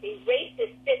about is a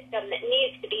racist system that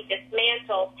needs to be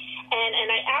dismantled. And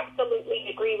I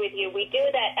absolutely agree with you. We do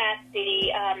that at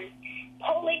the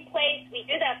polling place. We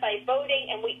do that by voting,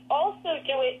 and we also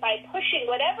do it by pushing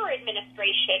whatever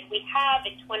administration we have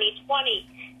in 2020.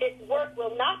 This work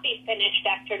will not be finished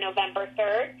after November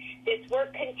 3rd. This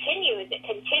work continues. It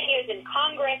continues in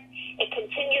Congress. It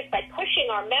continues by pushing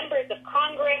our members of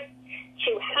Congress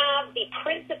to have the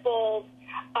principles,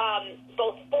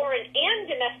 both foreign and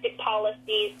domestic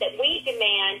policies that we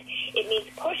demand. It means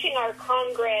pushing our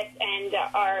Congress and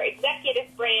our executive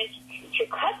branch to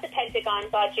cut the Pentagon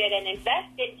budget and invest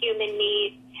in human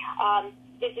needs.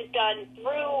 This is done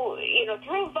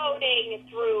through voting,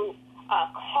 through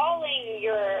calling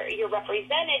your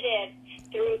representatives,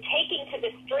 through taking to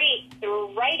the streets,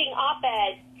 through writing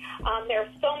op-eds. There are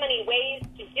so many ways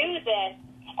to do this.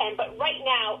 But right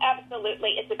now,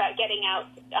 absolutely, it's about getting out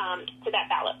to that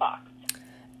ballot box.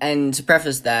 And to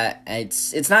preface that,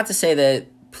 it's not to say that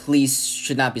police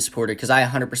should not be supported, because I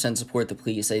 100% support the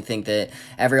police. I think that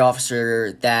every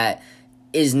officer that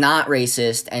is not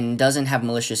racist and doesn't have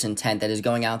malicious intent, that is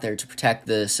going out there to protect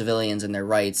the civilians and their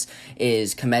rights,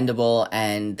 is commendable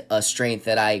and a strength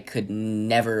that I could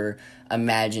never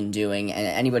imagine doing. And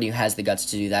anybody who has the guts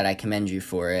to do that, I commend you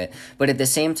for it. But at the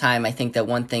same time, I think that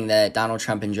one thing that Donald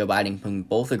Trump and Joe Biden can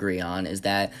both agree on is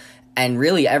that, and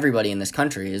really everybody in this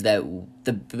country, is that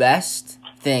the best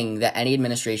thing that any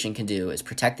administration can do is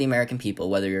protect the American people,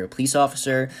 whether you're a police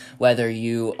officer, whether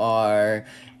you are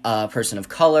a person of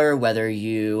color, whether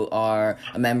you are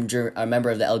a member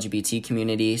of the LGBT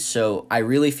community. So I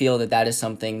really feel that that is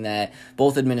something that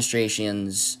both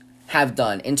administrations have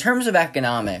done. In terms of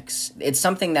economics, it's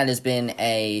something that has been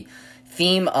a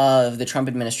theme of the Trump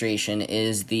administration,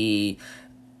 is the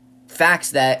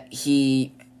facts that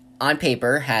he, on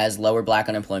paper, has lower black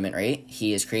unemployment rate.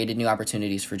 He has created new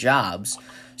opportunities for jobs.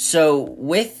 So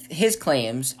with his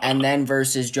claims and then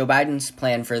versus Joe Biden's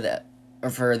plan for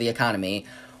the economy,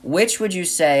 which would you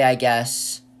say, I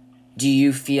guess, do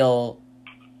you feel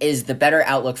is the better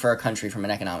outlook for our country from an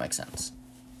economic sense?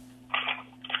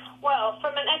 Well,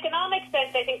 from an economic sense,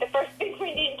 I think the first thing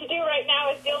we need to do right now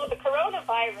is deal with the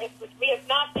coronavirus, which we have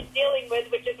not been dealing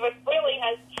with, which is what really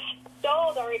has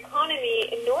stalled our economy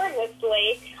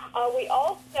enormously. We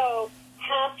also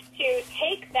have to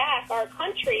take back our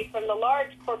country from the large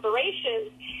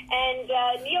corporations, and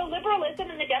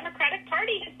neoliberalism in the Democratic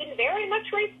Party has been very much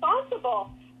responsible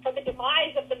for the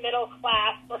demise of the middle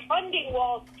class, for funding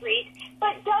Wall Street.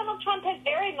 But Donald Trump has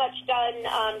very much done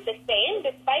the same,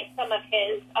 despite some of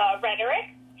his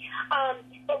rhetoric.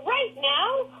 But right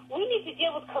now, we need to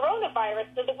deal with coronavirus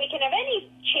so that we can have any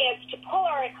chance to pull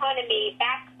our economy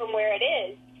back from where it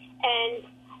is. And,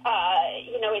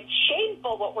 it's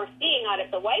shameful what we're seeing out of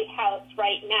the White House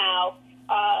right now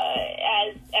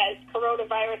as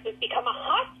coronavirus has become a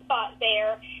hot spot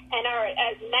there, and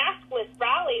as maskless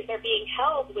rallies are being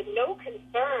held with no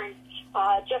concern.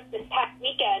 Just this past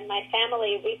weekend, my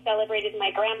family, we celebrated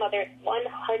my grandmother's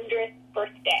 100th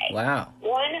birthday. Wow.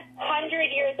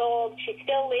 100 years old. She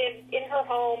still lives in her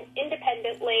home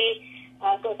independently,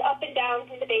 goes up and down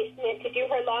from the basement to do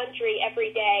her laundry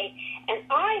every day. And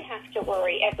I have to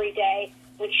worry every day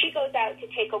when she goes out to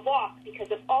take a walk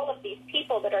because of all of these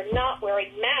people that are not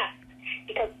wearing masks,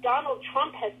 because Donald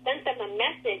Trump has sent them a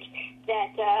message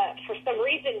that for some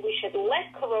reason we should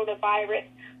let coronavirus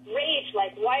rage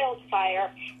like wildfire,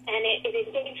 and it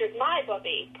endangers my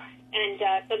body. And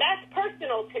so that's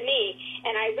personal to me,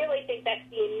 and I really think that's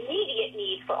the immediate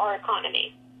need for our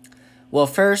economy. Well,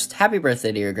 first, happy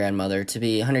birthday to your grandmother, to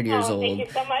be 100 years old. Thank you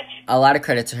so much. A lot of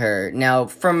credit to her. Now,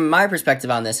 from my perspective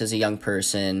on this as a young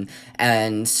person,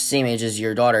 and same age as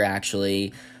your daughter,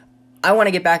 actually, I want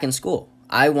to get back in school.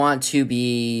 I want to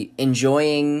be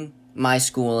enjoying my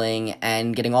schooling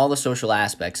and getting all the social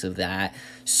aspects of that.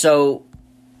 So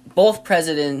both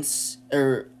presidents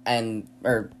or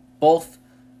both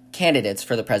candidates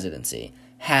for the presidency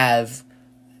have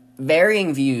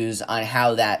varying views on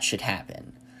how that should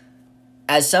happen.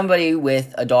 As somebody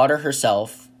with a daughter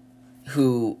herself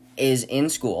who is in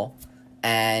school,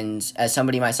 and as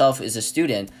somebody myself is a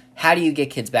student, how do you get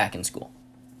kids back in school?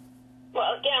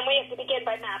 Well, again, we have to begin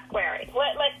by mask wearing.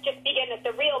 Let's just begin at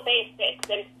the real basics.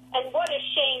 And what a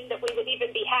shame that we would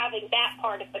even be having that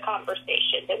part of the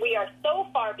conversation, that we are so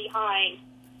far behind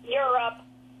Europe,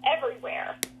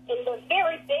 everywhere, in the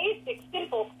very basic,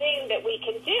 simple thing that we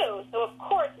can do. So, of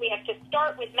course, we have to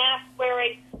start with mask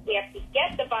wearing. We have to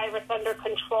get the virus under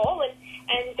control.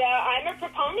 And I'm a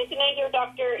proponent, and I hear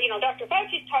Dr.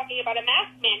 Fauci's talking about a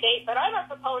mask mandate, but I'm a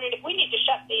proponent. If we need to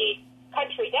shut the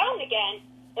country down again,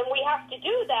 then we have to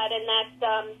do that. And that's,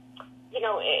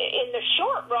 in the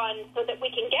short run, so that we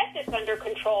can get this under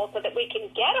control, so that we can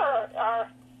get our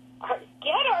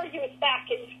youth back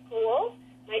in school.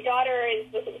 My daughter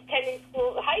is attending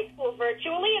high school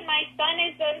virtually, and my son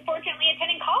is unfortunately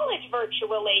attending college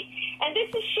virtually. And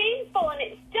this is shameful, and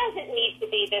it doesn't need to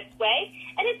be this way.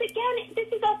 And this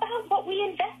is about what we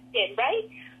invest in,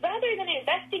 right? Rather than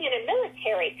investing in a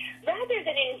military, rather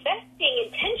than investing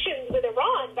in tensions with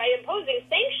Iran by imposing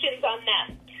sanctions on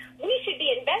them, we should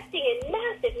be investing in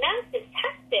massive, massive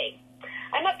testing.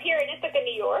 I'm up here in Ithaca,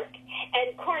 New York,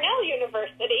 and Cornell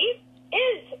University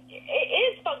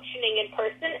is functioning in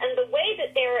person, and the way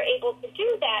that they're able to do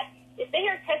that is they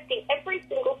are testing every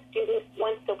single student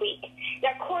once a week.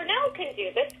 Now, Cornell can do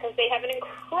this because they have an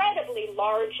incredibly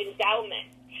large endowment.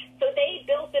 So they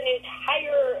built an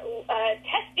entire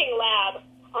testing lab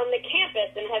on the campus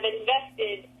and have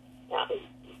invested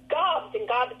gobs and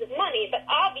gobs of money. But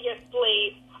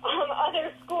obviously, other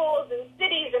schools and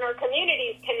cities in our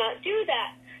communities cannot do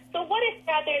that. So what if,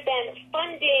 rather than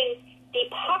funding the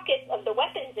pockets of the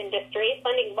weapons industry,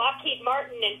 funding Lockheed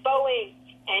Martin and Boeing,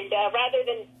 and rather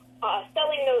than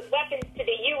selling those weapons to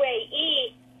the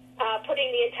UAE, putting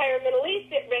the entire Middle East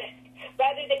at risk,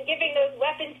 rather than giving those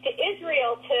weapons to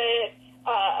Israel to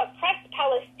oppress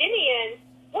Palestinians,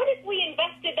 what if we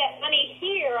invested that money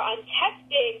here on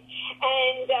testing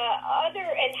and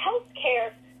and health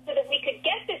care so that we could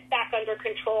get this back under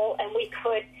control and we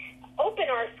could open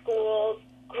our schools,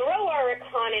 grow our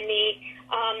economy,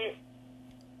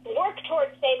 work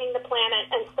towards saving the planet,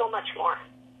 and so much more?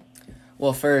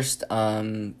 Well, first,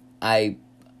 I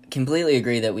completely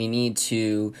agree that we need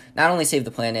to not only save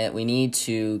the planet, we need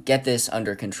to get this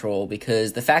under control,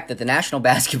 because the fact that the National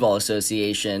Basketball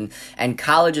Association and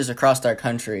colleges across our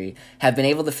country have been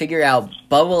able to figure out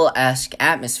bubble-esque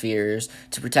atmospheres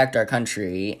to protect our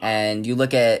country, and you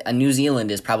look at New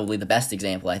Zealand is probably the best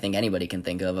example I think anybody can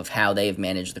think of how they've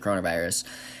managed the coronavirus.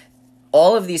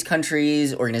 All of these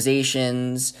countries,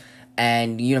 organizations,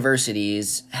 and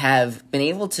universities have been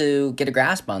able to get a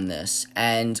grasp on this,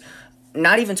 and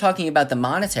not even talking about the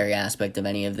monetary aspect of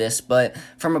any of this, but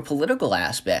from a political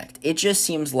aspect, it just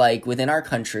seems like within our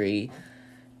country,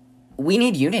 we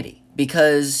need unity,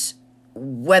 because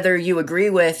whether you agree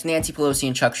with Nancy Pelosi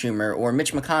and Chuck Schumer, or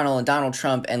Mitch McConnell and Donald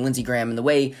Trump and Lindsey Graham, and the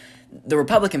way the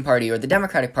Republican Party or the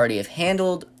Democratic Party have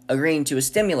handled agreeing to a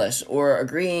stimulus or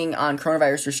agreeing on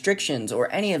coronavirus restrictions or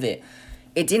any of it,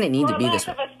 it didn't need to be this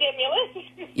way. Or lack of a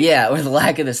stimulus. Yeah, or the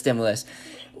lack of the stimulus.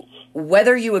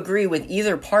 Whether you agree with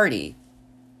either party,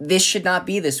 this should not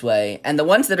be this way. And the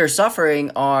ones that are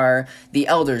suffering are the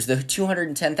elders, the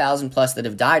 210,000 plus that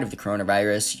have died of the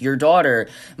coronavirus, your daughter,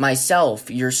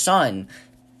 myself, your son,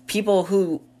 people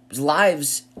whose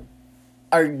lives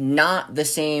are not the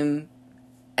same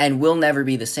and will never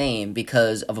be the same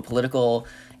because of a political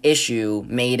issue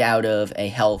made out of a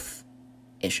health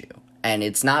issue. And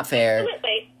it's not fair.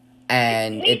 Absolutely.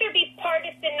 And neither be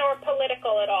partisan nor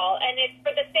political at all. And it's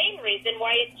for the same reason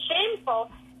why it's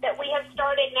shameful that we have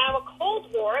started now a Cold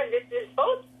War, and this is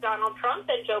both Donald Trump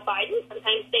and Joe Biden.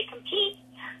 Sometimes they compete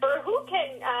for who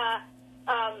can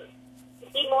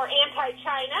be more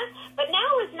anti-China, but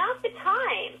now is not the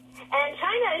time. And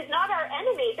China is not our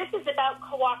enemy. This is about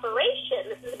cooperation.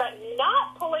 This is about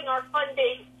not pulling our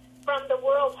funding from the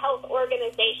World Health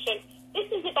Organization. This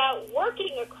is about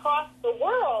working across the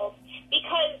world,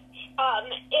 because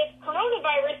if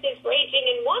coronavirus is raging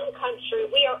in one country,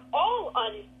 we are all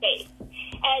unsafe.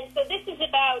 And so this is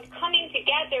about coming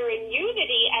together in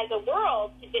unity as a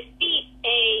world to defeat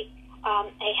a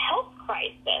health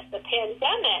crisis, a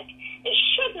pandemic. It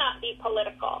should not be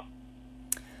political.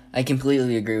 I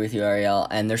completely agree with you, Ariel,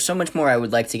 and there's so much more I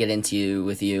would like to get into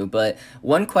with you, but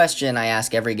one question I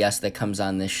ask every guest that comes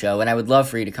on this show, and I would love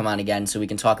for you to come on again so we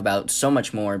can talk about so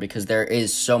much more, because there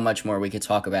is so much more we could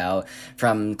talk about,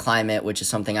 from climate, which is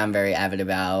something I'm very avid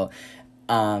about.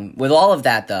 With all of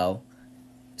that, though,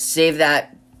 save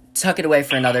that, tuck it away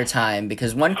for another time,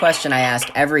 because one question I ask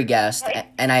every guest,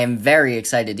 and I am very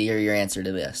excited to hear your answer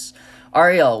to this.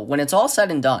 Ariel, when it's all said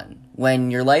and done,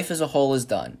 when your life as a whole is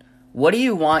done, what do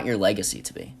you want your legacy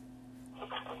to be?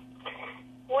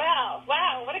 Wow,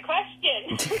 what a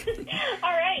question.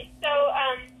 All right, so,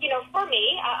 for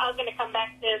me, I'm going to come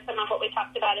back to some of what we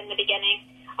talked about in the beginning.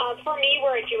 For me,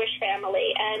 we're a Jewish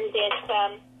family, and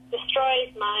it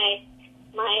destroys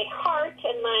my heart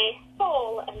and my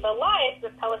soul and the lives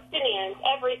of Palestinians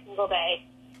every single day.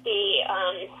 The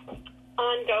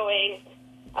ongoing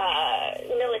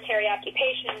military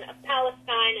occupation of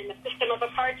Palestine and the system of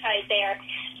apartheid there.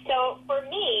 So for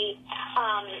me,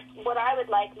 what I would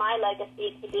like my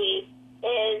legacy to be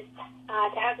is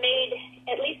to have made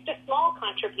at least a small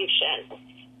contribution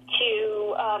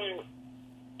to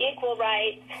equal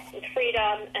rights and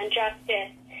freedom and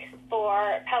justice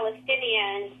for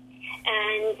Palestinians,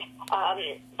 and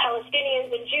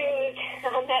Palestinians and Jews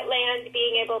on that land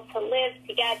being able to live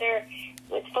together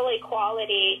with full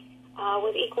equality,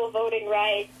 with equal voting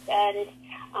rights, and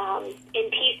in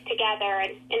peace together.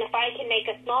 And if I can make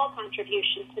a small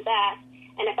contribution to that,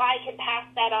 and if I can pass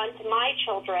that on to my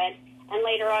children and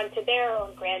later on to their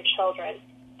own grandchildren,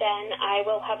 then I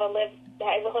will have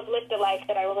lived a life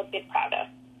that I will have been proud of.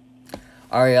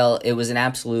 Ariel, it was an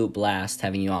absolute blast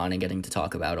having you on and getting to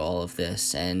talk about all of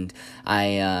this, and I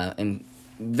am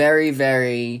very,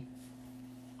 very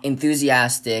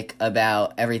enthusiastic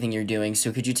about everything you're doing.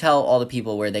 So could you tell all the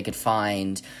people where they could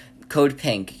find Code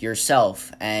Pink,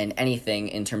 yourself, and anything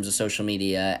in terms of social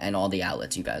media and all the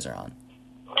outlets you guys are on.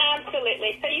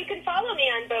 Absolutely. So you can follow me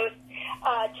on both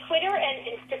Twitter and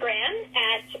Instagram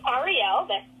at Ariel,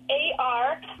 that's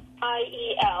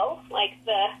Ariel, like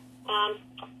the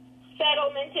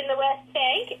settlement in the West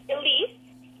Bank, Elise,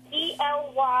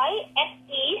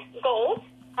 ELYSE Gold,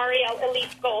 Ariel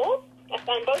Elise Gold. That's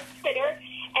on both Twitter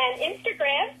and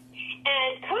Instagram.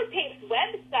 And Code Pink's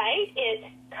website is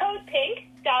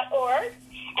codepink.org,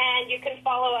 and you can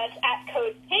follow us at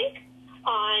Code Pink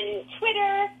on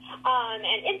Twitter and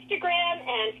Instagram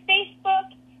and Facebook,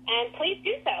 and please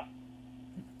do so.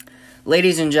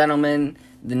 Ladies and gentlemen,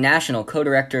 the National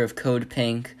Co-Director of Code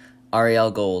Pink,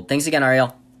 Ariel Gold. Thanks again,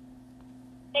 Ariel.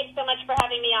 Thanks so much for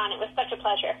having me on. It was such a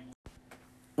pleasure.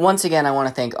 Once again, I want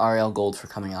to thank Ariel Gold for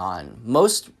coming on.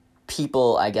 Most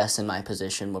people, I guess, in my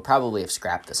position would probably have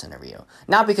scrapped this interview.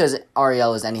 Not because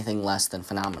Ariel is anything less than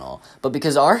phenomenal, but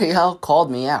because Ariel called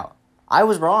me out. I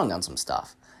was wrong on some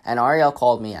stuff, and Ariel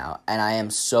called me out, and I am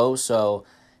so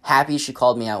happy she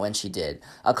called me out when she did.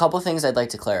 A couple things I'd like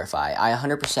to clarify. I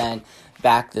 100%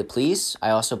 back the police. I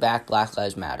also back Black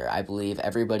Lives Matter. I believe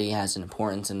everybody has an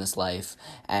importance in this life,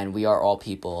 and we are all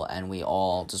people, and we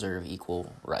all deserve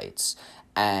equal rights.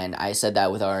 And I said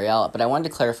that with Ariel, but I wanted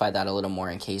to clarify that a little more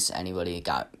in case anybody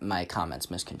got my comments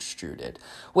misconstrued.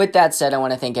 With that said, I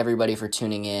want to thank everybody for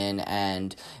tuning in,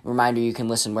 and reminder, you can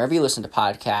listen wherever you listen to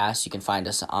podcasts. You can find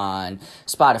us on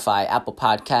Spotify, Apple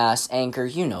Podcasts, Anchor,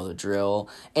 you know the drill,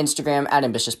 Instagram at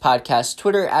Ambitious Podcast,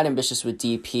 Twitter at Ambitious with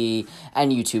DP,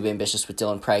 and YouTube Ambitious with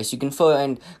Dylan Price. You can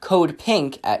find Code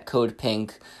Pink at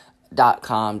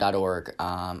codepink.com.org.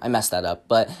 I messed that up,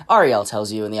 but Ariel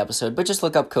tells you in the episode, but just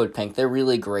look up Code Pink. They're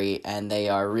really great, and they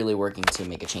are really working to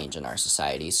make a change in our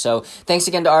society. So thanks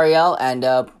again to Ariel, and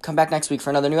come back next week for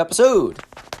another new episode.